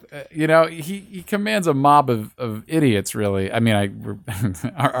wealth. He commands a mob of idiots, really. I mean,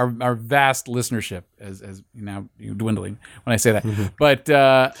 our vast listenership is now dwindling when I say that. Mm-hmm. But,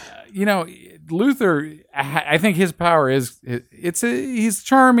 Luthor, I think his power is, he's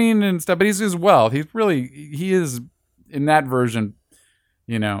charming and stuff, but he's his wealth. He is, in that version,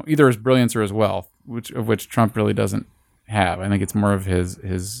 either his brilliance or his wealth, which Trump really doesn't have. I think it's more of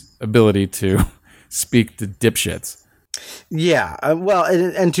his ability to speak to dipshits. Yeah,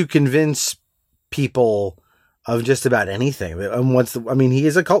 and to convince people of just about anything. He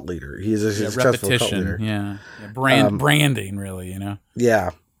is a cult leader. He is a successful cult leader. Yeah. Branding, really. Yeah.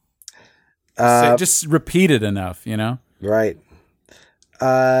 Just repeat it enough. Right.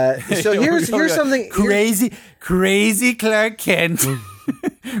 So here's something crazy Clark Kent.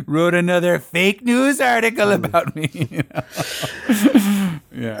 Wrote another fake news article about me.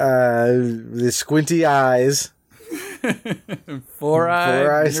 Yeah. The squinty eyes. Four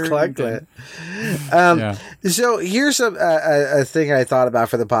eyes Clark Kent. So here's a thing I thought about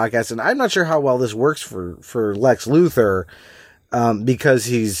for the podcast, and I'm not sure how well this works for Lex Luthor. Because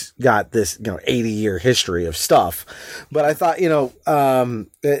he's got this, 80-year history of stuff. But I thought,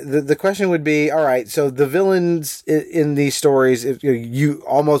 the question would be, all right, so the villains in these stories, you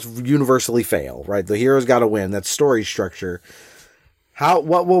almost universally fail, right? The hero's got to win. That's story structure.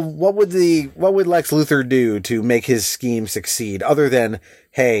 What would Lex Luthor do to make his scheme succeed other than,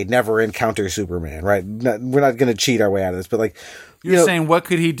 hey, never encounter Superman, right? We're not going to cheat our way out of this, but like, you're saying what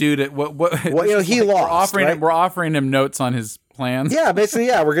could he do to what he lost. We're offering him notes on his plans. Yeah, basically,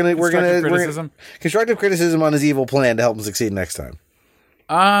 yeah. We're gonna constructive criticism on his evil plan to help him succeed next time.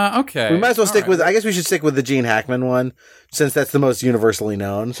 Okay. We might as well stick with. I guess we should stick with the Gene Hackman one since that's the most universally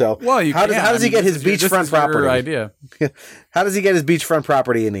known. So, how does he get his beachfront property? Idea. How does he get his beachfront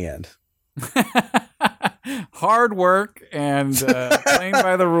property in the end? Hard work and playing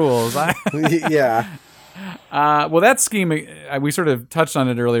by the rules. Yeah. That scheme, we sort of touched on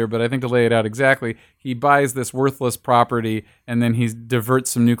it earlier, but I think to lay it out exactly, he buys this worthless property and then he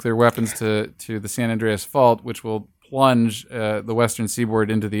diverts some nuclear weapons to the San Andreas Fault, which will plunge the western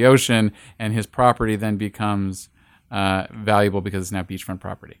seaboard into the ocean, and his property then becomes valuable because it's now beachfront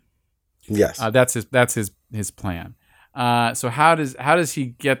property. Yes, that's his plan. So how does he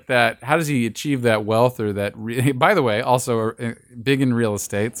get that? How does he achieve that wealth or that? By the way, also big in real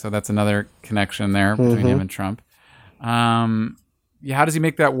estate, so that's another connection there between him and Trump. How does he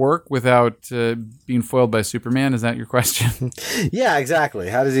make that work without being foiled by Superman? Is that your question? Yeah, exactly.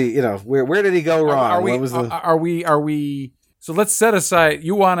 How does he? Where did he go wrong? Are we? So let's set aside.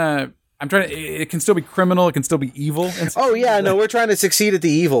 You want to? I'm trying to. It can still be criminal. It can still be evil. Oh yeah, no, we're trying to succeed at the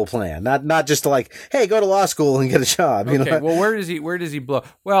evil plan, not just to like, hey, go to law school and get a job. Okay. Well, where does he blow?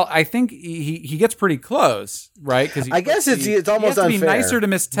 Well, I think he gets pretty close, right? Because I guess it's almost unfair. He has to be nicer to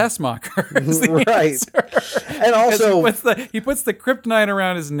Miss Tessmacher, right? Answer. And also, he puts the kryptonite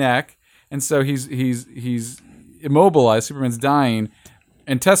around his neck, and so he's immobilized. Superman's dying,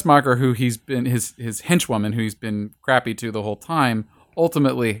 and Tessmacher, who he's been his henchwoman, who he's been crappy to the whole time,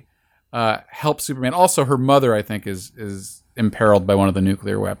 ultimately helps Superman. Also, her mother, I think, is imperiled by one of the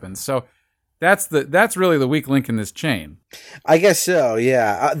nuclear weapons. So that's really the weak link in this chain. I guess so.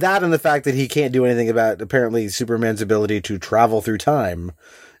 Yeah, that and the fact that he can't do anything about apparently Superman's ability to travel through time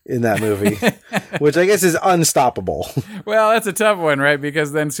in that movie, which I guess is unstoppable. Well, that's a tough one, right?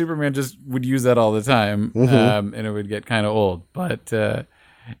 Because then Superman just would use that all the time, and it would get kind of old. But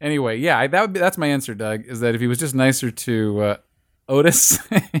anyway, yeah, that's my answer, Doug. Is that if he was just nicer to Otis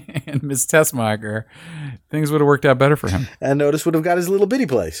and Miss Tessmacher, things would have worked out better for him. And Otis would have got his little bitty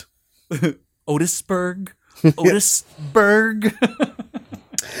place. Otisburg.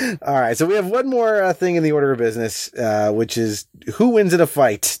 All right, so we have one more thing in the order of business, which is who wins in a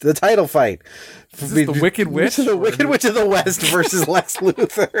fight, the title fight. Is this the Wicked Witch? The Wicked Witch of the West versus Lex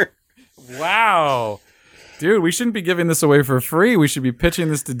Luthor. Wow. Dude, we shouldn't be giving this away for free. We should be pitching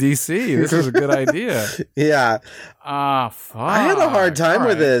this to DC. This is a good idea. Yeah. Fuck. I had a hard time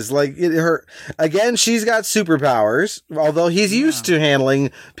with this. Like, again, she's got superpowers, although he's used to handling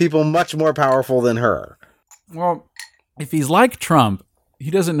people much more powerful than her. Well, if he's like Trump,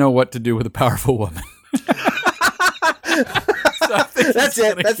 he doesn't know what to do with a powerful woman. That's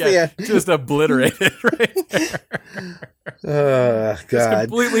it. That's the end. Just obliterated right there. God. Just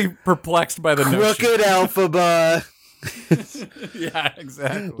completely perplexed by the notion. Crooked Alphaba. Yeah,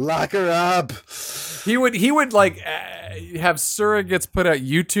 exactly. Lock her up. He would like have surrogates put out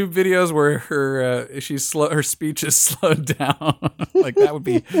YouTube videos where her speech is slowed down. Like that would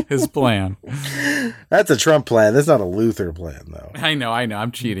be his plan. That's a Trump plan. That's not a Luthor plan, though. I know.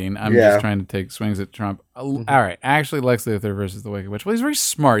 I'm cheating. I'm just trying to take swings at Trump. All right. Actually, Lex Luthor versus the Wicked Witch. Well, he's very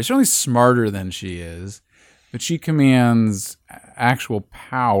smart. He's certainly smarter than she is, but she commands actual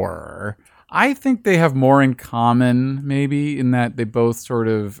power. I think they have more in common, maybe, in that they both sort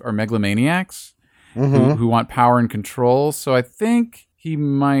of are megalomaniacs who want power and control. So I think he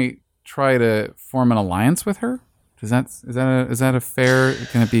might try to form an alliance with her. Is that a fair?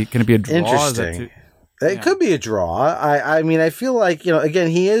 Can it be a draw? Interesting. It could be a draw. I mean, I feel like, again,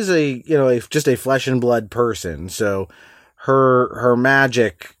 he is just a flesh and blood person. So her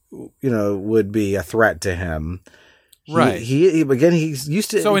magic, would be a threat to him. Right. He's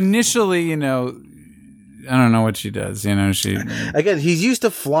used to. So initially, I don't know what she does. Again, he's used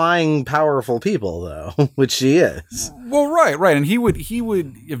to flying powerful people, though, which she is. Well, right, and he would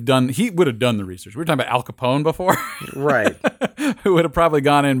have done the research. We were talking about Al Capone before, right? Who would have probably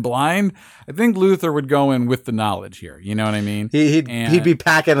gone in blind. I think Luthor would go in with the knowledge here. You know what I mean? He'd be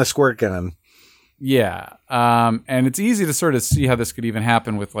packing a squirt gun. Yeah, and it's easy to sort of see how this could even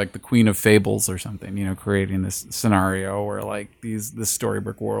happen with like the Queen of Fables or something, creating this scenario where like this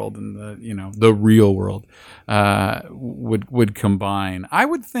storybook world and the real world would combine. I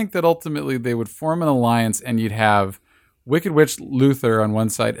would think that ultimately they would form an alliance, and you'd have Wicked Witch Luthor on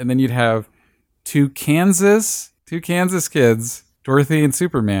one side, and then you'd have two Kansas kids, Dorothy and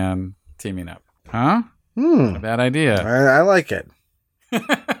Superman, teaming up. Huh? Not a bad idea. I like it.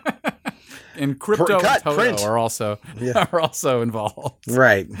 And Crypto and Toto are also involved.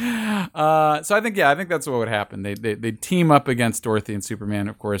 Right. So I think that's what would happen. They team up against Dorothy and Superman,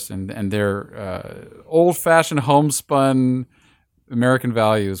 of course, and their old-fashioned homespun American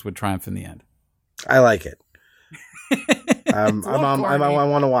values would triumph in the end. I like it. I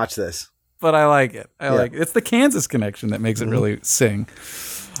want to watch this. But I like it. Like it. It's the Kansas connection that makes it really sing.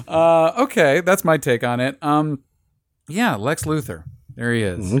 Okay, that's my take on it. Lex Luthor. There he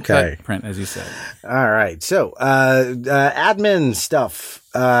is. Okay. Cut print, as you said. All right. So, admin stuff.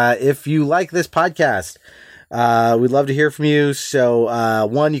 If you like this podcast, we'd love to hear from you. So,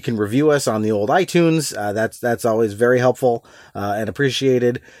 one, you can review us on the old iTunes. That's always very helpful, and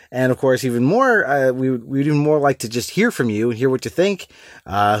appreciated. And of course, even more, we'd even more like to just hear from you and hear what you think,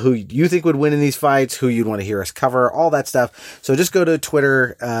 who you think would win in these fights, who you'd want to hear us cover, all that stuff. So just go to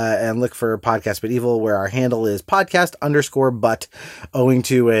Twitter, and look for Podcast But Evil, where our handle is podcast_but, owing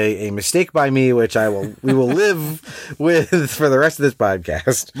to a mistake by me, which we will live with for the rest of this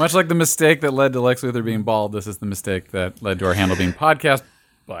podcast. Much like the mistake that led to Lex Luthor being bald, this is the mistake that led to our handle being podcast.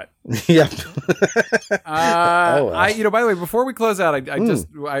 But yep. By the way, before we close out,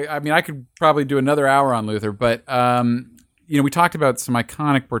 I could probably do another hour on Luthor, but we talked about some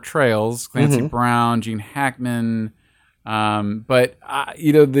iconic portrayals: Clancy Brown, Gene Hackman, but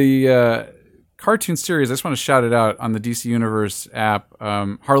the cartoon series. I just want to shout it out on the DC Universe app.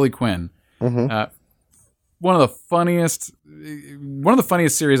 Harley Quinn. One of the funniest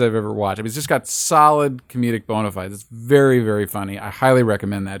series I've ever watched. I mean, it's just got solid comedic bona fides. It's very, very funny. I highly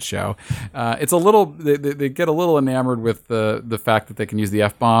recommend that show. It's a little, they get a little enamored with the fact that they can use the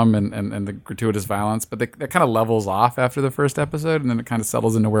F-bomb and the gratuitous violence, but that kind of levels off after the first episode, and then it kind of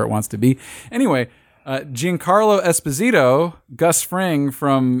settles into where it wants to be. Anyway, Giancarlo Esposito, Gus Fring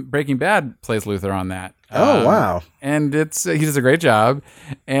from Breaking Bad, plays Luthor on that. Oh, wow. And he does a great job.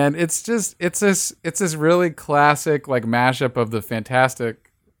 And it's this really classic like mashup of the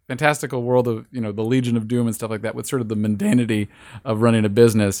fantastical world of, the Legion of Doom and stuff like that with sort of the mundanity of running a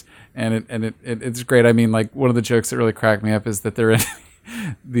business. And it's great. I mean, like one of the jokes that really cracked me up is that they're in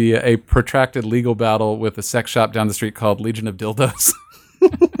a protracted legal battle with a sex shop down the street called Legion of Dildos.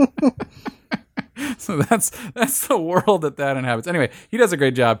 So that's the world that inhabits. Anyway, he does a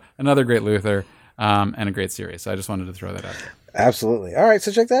great job. Another great Luthor. And a great series. So I just wanted to throw that out there. Absolutely. All right,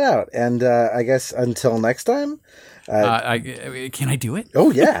 so check that out. And I guess until next time. Can I do it?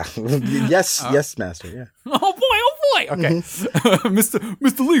 Oh yeah, yes, Master. Yeah. Oh boy. Okay,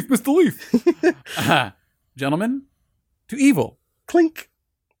 Mr. Leaf. Gentlemen, to evil. Clink.